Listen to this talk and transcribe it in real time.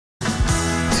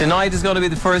Tonight is going to be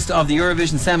the first of the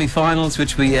Eurovision semi-finals,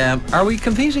 which we are we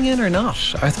competing in or not?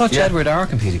 I thought Jedward are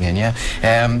competing in.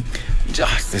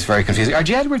 This is very confusing. Are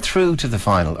Jedward through to the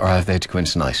final, or have they to go in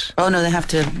tonight? Oh no, they have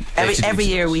to. Every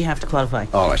year we have to qualify.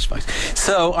 Oh, right.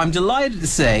 So I'm delighted to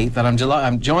say that I'm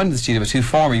joined in the studio by two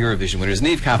former Eurovision winners,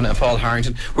 Niamh Kavanagh and Paul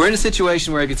Harrington. We're in a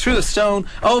situation where if you threw a stone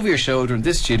over your shoulder in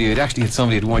this studio, you'd actually hit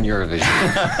somebody who'd won Eurovision.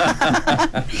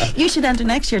 You should enter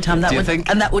next year, Tom. Do you think?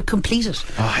 And that would complete it.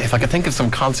 Oh, if I could think of some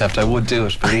concept, I would do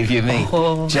it. Believe you me.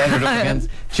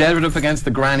 Jedward up against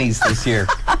the grannies this year,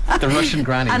 the Russian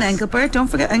grannies. And Engelbert, don't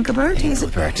forget Engelbert. He's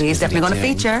definitely going to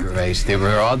feature. Great. There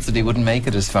were odds that he wouldn't make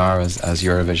it as far as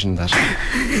Eurovision. That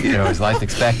his life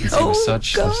expectancy was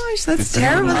such. Oh gosh, that's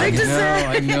terrible thing to say.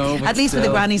 I know. At least with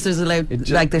the grannies, there's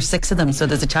there's 6 of them, so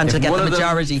there's a chance to get the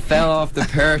majority. Fell off the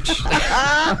perch.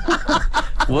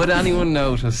 Would anyone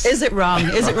notice? Is it wrong?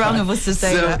 Is it wrong of us to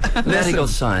say that? Medical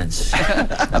science.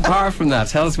 Apart from that,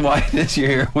 tell us why this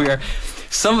year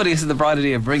somebody has the bright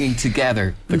idea of bringing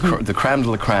together the creme de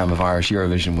la creme of Irish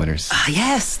Eurovision winners.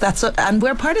 Yes, that's it, and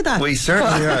we're part of that. We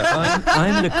certainly are.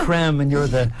 I'm the creme and you're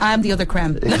the... I'm the other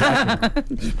creme.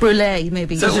 Exactly. Brulee,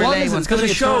 maybe. So what is it? It's there's a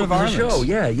show.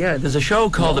 There's a show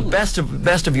called the Best of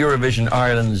Eurovision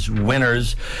Ireland's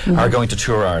winners are going to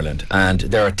tour Ireland, and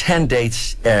there are 10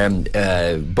 dates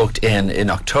booked in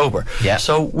October. Yeah.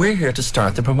 So we're here to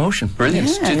start the promotion. Brilliant.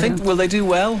 Yeah, do you think will they do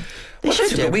well? They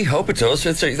should do. We hope it does.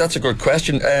 That's a good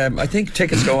question. I think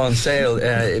tickets go on sale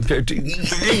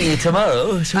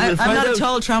tomorrow. So I'm not at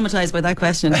all traumatised by that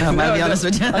question, Tom, I'll be honest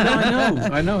with you.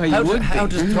 I know how you would. How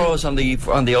does throw us on the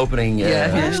opening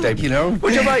stage?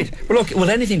 But you're right. Well, look, will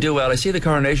anything do well? I see the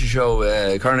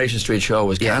Coronation Street show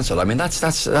was cancelled. I mean, that's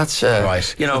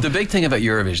right. But the big thing about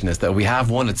Eurovision is that we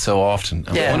have won it so often,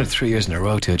 and we won it 3 years in a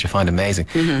row too, which I find amazing.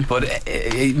 But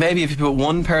maybe if you put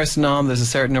one person on, there's a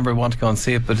certain number who want to go and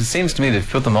see it. But it seems to me they've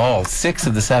put them all, 6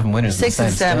 of the 7 winners. 6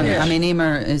 of 7. I mean,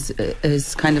 Emer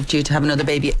is kind of due to have another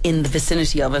baby in the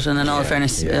vicinity of it, and in all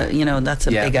fairness, that's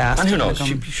a big ask. And who knows?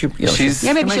 maybe she'll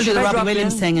do the Robbie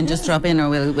Williams thing and just drop in, or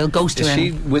we'll ghost her. Is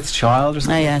she with child or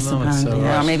something? Yes, or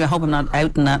maybe I hope I'm not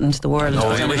outing that into the world. No,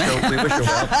 we wish her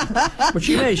well. But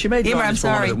she may Emer, I'm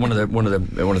sorry. One of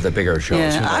the bigger shows.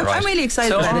 Yeah, I'm really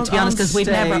excited about it, to be honest, because we've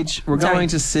never. We're going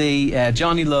to see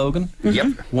Johnny Logan.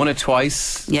 Won it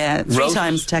twice. Yeah, 3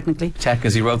 times technically.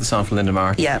 Because he wrote the song for Linda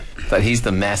Martin. Yeah. That he's the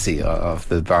Messi of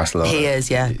the Barcelona. He is,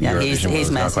 yeah. He's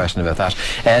Messi. No question about that.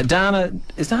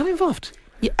 Is Dana involved?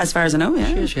 Yeah, as far as I know, yeah.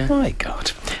 She is, yeah. My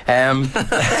God.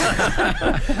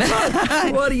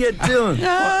 What are you doing?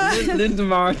 Linda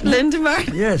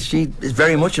Martin. Yes, she is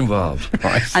very much involved.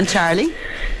 Right. And Charlie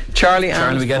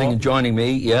will be joining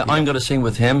me. Yeah, I'm going to sing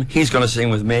with him. He's going to sing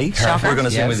with me. Shocker. We're going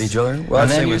to sing with each other. Well,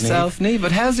 and then yourself, Niamh.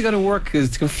 But how's it going to work?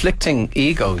 It's conflicting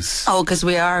egos. Oh, because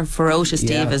we are ferocious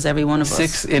divas, every one of us.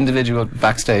 6 individual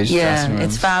backstage. Yeah,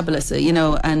 it's fabulous,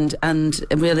 and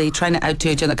really trying to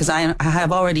outdo each other. Because I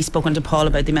have already spoken to Paul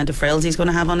about the amount of frills he's going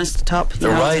to have on his top. The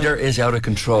rider is out of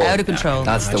control. Out of control.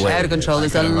 That's the way. Out of control.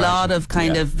 There's a lot of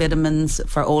kind of vitamins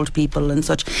for old people and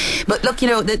such. But look,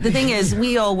 the thing is,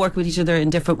 we all work with each other in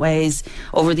different ways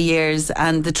over the years,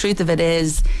 and the truth of it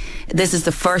is, this is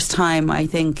the first time I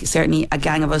think certainly a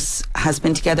gang of us has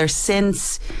been together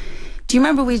since. Do you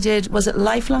remember was it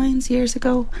Lifelines years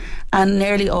ago? And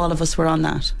nearly all of us were on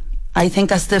that. I think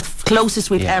that's the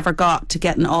closest we've ever got to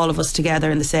getting all of us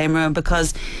together in the same room,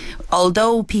 because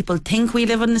although people think we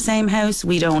live in the same house,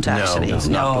 we don't actually.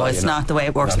 No, it's not the way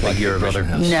it works. Not like your brother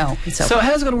house. No. So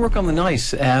how's it going to work on the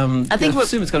night? I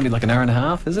assume it's going to be like an hour and a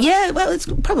half, is it? Yeah, well, it's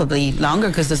probably longer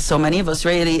because there's so many of us,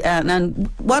 really. And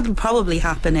what will probably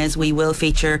happen is we will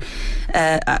feature,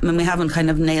 we haven't kind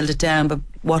of nailed it down, but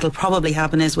what will probably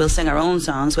happen is we'll sing our own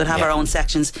songs, we'll have our own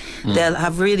sections. They'll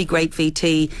have really great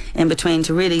VT in between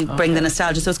to really bring the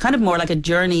nostalgia. So it's kind of more like a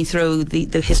journey through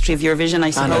the history of Eurovision,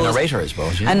 I suppose. And a narrator, I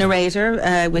suppose. Yeah. A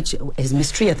narrator, which is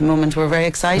mystery at the moment. We're very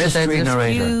excited. Mystery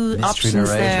narrator. There's a few options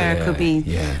there. Could be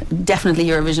definitely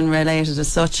Eurovision related as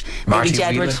such. Marty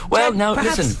maybe Jedward. Well, now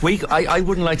listen, I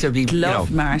wouldn't like to be. Love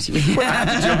Marty.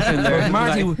 Jump in there.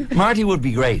 Marty would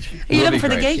be great. Are you looking for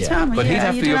the gate, Tom? But he'd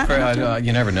have to be up for.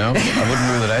 You never know. I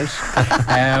wouldn't rule it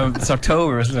out. It's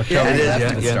October, isn't it? October,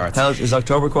 it is. Is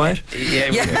October quiet?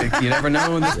 Yeah, you never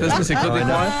know in this business. It could be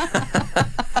quiet.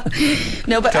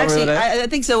 No, but actually, I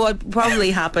think so. What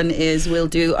probably happen is we'll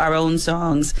do our own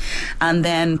songs, and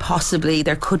then possibly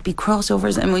there could be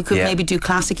crossovers, and we could maybe do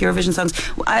classic Eurovision songs.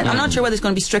 I'm not sure whether it's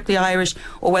going to be strictly Irish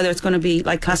or whether it's going to be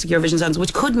like classic Eurovision songs,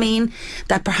 which could mean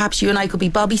that perhaps you and I could be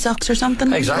Bobby Socks or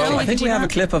something. Exactly. I think we have a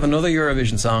clip of another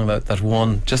Eurovision song that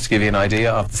won, just to give you an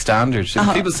idea of the standard.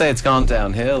 People say it's gone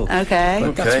downhill. Okay.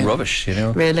 But that's rubbish, you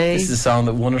know. Really? This is a song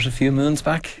that won it a few moons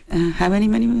back. How many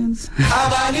moons?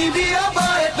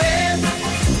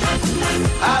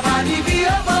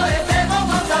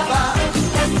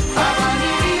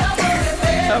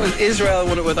 That was Israel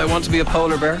won it with I Want to Be a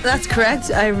Polar Bear. That's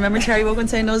correct. I remember Terry Wogan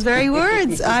saying those very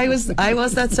words. I was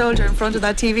that soldier in front of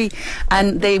that TV,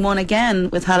 and they won again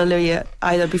with Hallelujah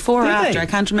either before or after. I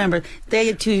can't remember. They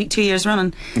had two years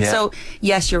running. Yeah. So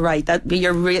yes, you're right. That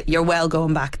you're well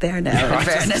going back there now. In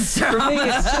fairness, for me,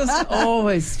 it's just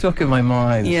always stuck in my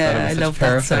mind. Yeah, I love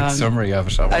that song. Perfect summary of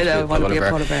it. I want to be a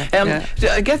Polar Bear.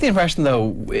 I get the impression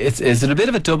though, is it a bit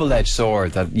of a double-edged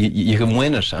sword that you can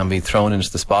win it and be thrown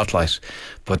into the spotlight,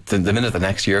 but the minute the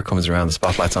next year comes around, the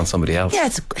spotlight's on somebody else. Yeah,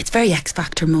 it's very X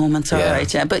Factor moments, all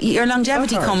right. Yeah, but your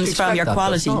longevity comes from your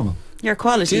quality. Your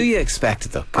quality. Do you expect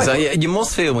it though? Because you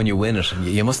must feel when you win it, and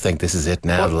you must think this is it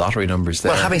now. The lottery numbers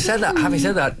there. Well, having said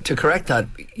that, to correct that,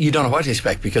 you don't know what to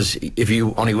expect, because if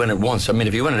you only win it once, I mean,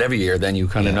 if you win it every year, then you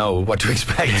kind of know what to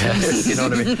expect. You know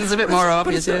what I mean? It's a bit more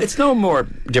obvious. It's no more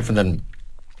different than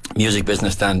music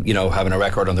business than, you know, having a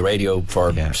record on the radio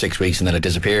for 6 weeks and then it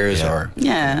disappears and you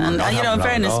know, in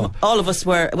fairness, all of us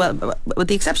were, well, with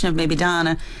the exception of maybe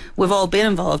Dana, we've all been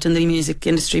involved in the music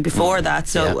industry before that,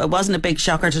 so it wasn't a big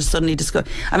shocker to suddenly discover.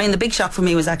 I mean, the big shock for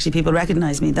me was actually people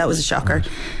recognised me. That was a shocker,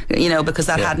 you know, because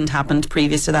that hadn't happened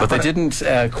previous to that. But they didn't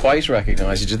quite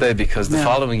recognise you, did they? Because the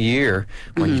following year,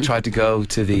 when you tried to go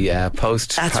to the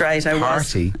post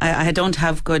party, I don't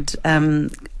have good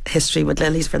history with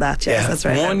Lilies for that. Yes, that's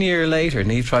right. 1 year later,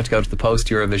 Niamh tried to go to the post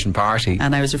Eurovision party,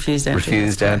 and I was refused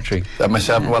entry.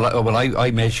 Myself, I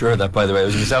made sure that, by the way, it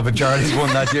was myself and Charlie's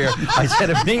won that year. I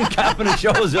said, if Niamh Kavanagh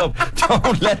shows up,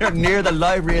 don't let her near the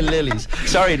library of Lilies.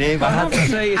 Sorry, Niamh, I have to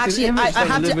say, actually, I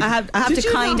have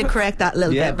to kind of correct that a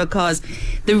little bit, because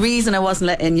the reason I wasn't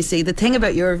letting you see, the thing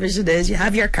about Eurovision is you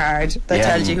have your card that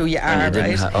tells you who you are,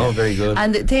 right? Very good.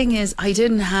 And the thing is, I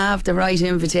didn't have the right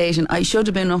invitation. I should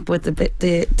have been up with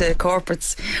the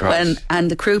corporates and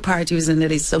the crew party was in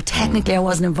Lilies, so technically I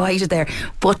wasn't invited there,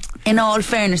 but in all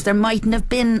fairness, there mightn't have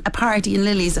been a party in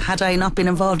Lilies had I not been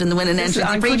involved in the winning entry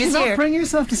the previous year. Could you not bring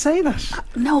yourself to say that?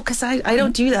 No, because I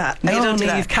don't do that. No, I don't do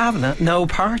Niamh Kavanagh, no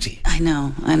party. I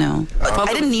know. I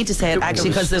didn't need to say it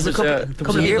actually, because there's a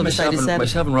couple of years beside said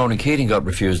myself and Ronan Keating got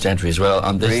refused entry as well,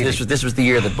 and this was the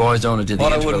year that Boys Donut did the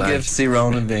I wouldn't give to see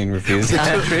Ronan being refused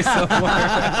entry somewhere.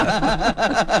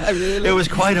 It was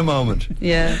quite a moment.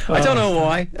 Yeah. I don't know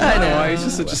why. I don't know why. He's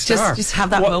just such a star. Just have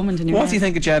that moment in your head. What do you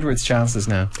think of Jedward's chances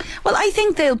now? Well, I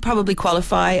think they'll probably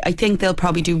qualify. I think they'll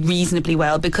probably do reasonably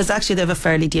well, because actually they have a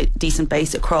fairly decent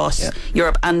base across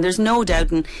Europe, and there's no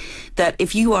doubting that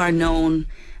if you are known,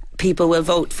 people will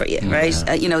vote for you,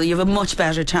 right? You know, you have a much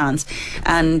better chance,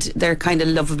 and they're kind of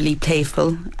lovably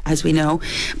playful, as we know.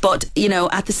 But you know,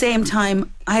 at the same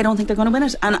time, I don't think they're going to win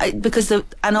it,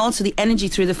 and also the energy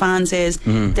through the fans is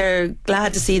they're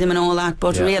glad to see them and all that,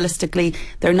 but realistically,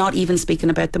 they're not even speaking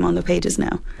about them on the pages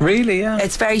now. Really? Yeah.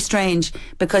 It's very strange,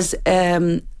 because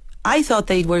I thought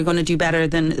they were going to do better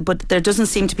but there doesn't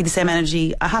seem to be the same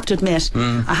energy. I have to admit,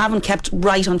 I haven't kept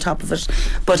right on top of it,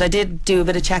 but I did do a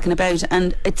bit of checking about,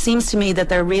 and it seems to me that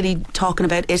they're really talking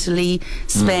about Italy,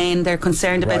 Spain, they're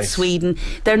concerned about Sweden.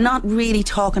 They're not really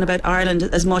talking about Ireland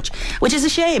as much, which is a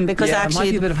shame, because actually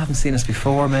it might be a bit of having seen us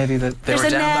before, maybe, that they were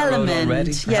down that road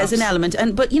already. Yeah, there's an element,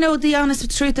 but you know, the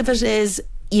honest truth of it is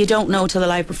you don't know till the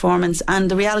live performance,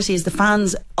 and the reality is the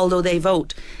fans, although they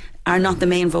vote, are not the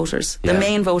main voters. The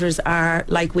main voters are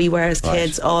like we were as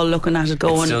kids, all looking at it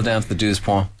going. It's still down to the 12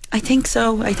 points. I think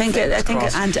so. I think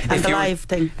and the live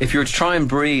thing. If you were to try and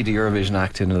breed a Eurovision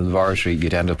act in a laboratory,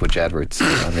 you'd end up with Jedwards.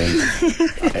 I mean,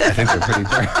 I think they're pretty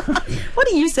perfect. What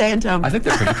are you saying, Tom? I think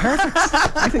they're pretty perfect.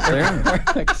 I think they're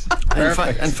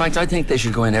perfect. In fact, I think they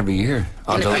should go in every year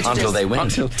until they win.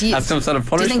 That's some sort of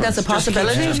punishment. Do you think that's a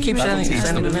possibility? Just keep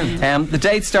sending them in. The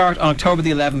dates start on October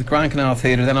the 11th, Grand Canal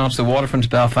Theatre, then on to the Waterfront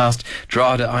Belfast,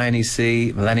 Drogheda,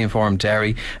 INEC, Millennium Forum,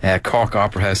 Derry, Cork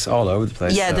Opera House, all over the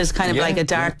place. Yeah, there's kind of like a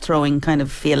dart throwing kind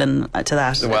of feeling to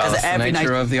that. Well, it's every the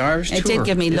nature of the Irish tour. It did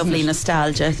give me lovely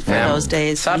nostalgia for those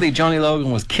days. Sadly, Johnny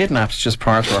Logan was kidnapped just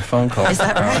prior to our phone call. Is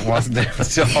that right? Wasn't there?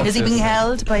 Is he being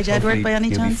held by Jedward by any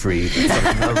chance? He'll be freed.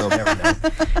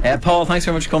 Paul, thanks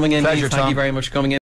very much for coming in. Pleasure, Thank you very much for coming in.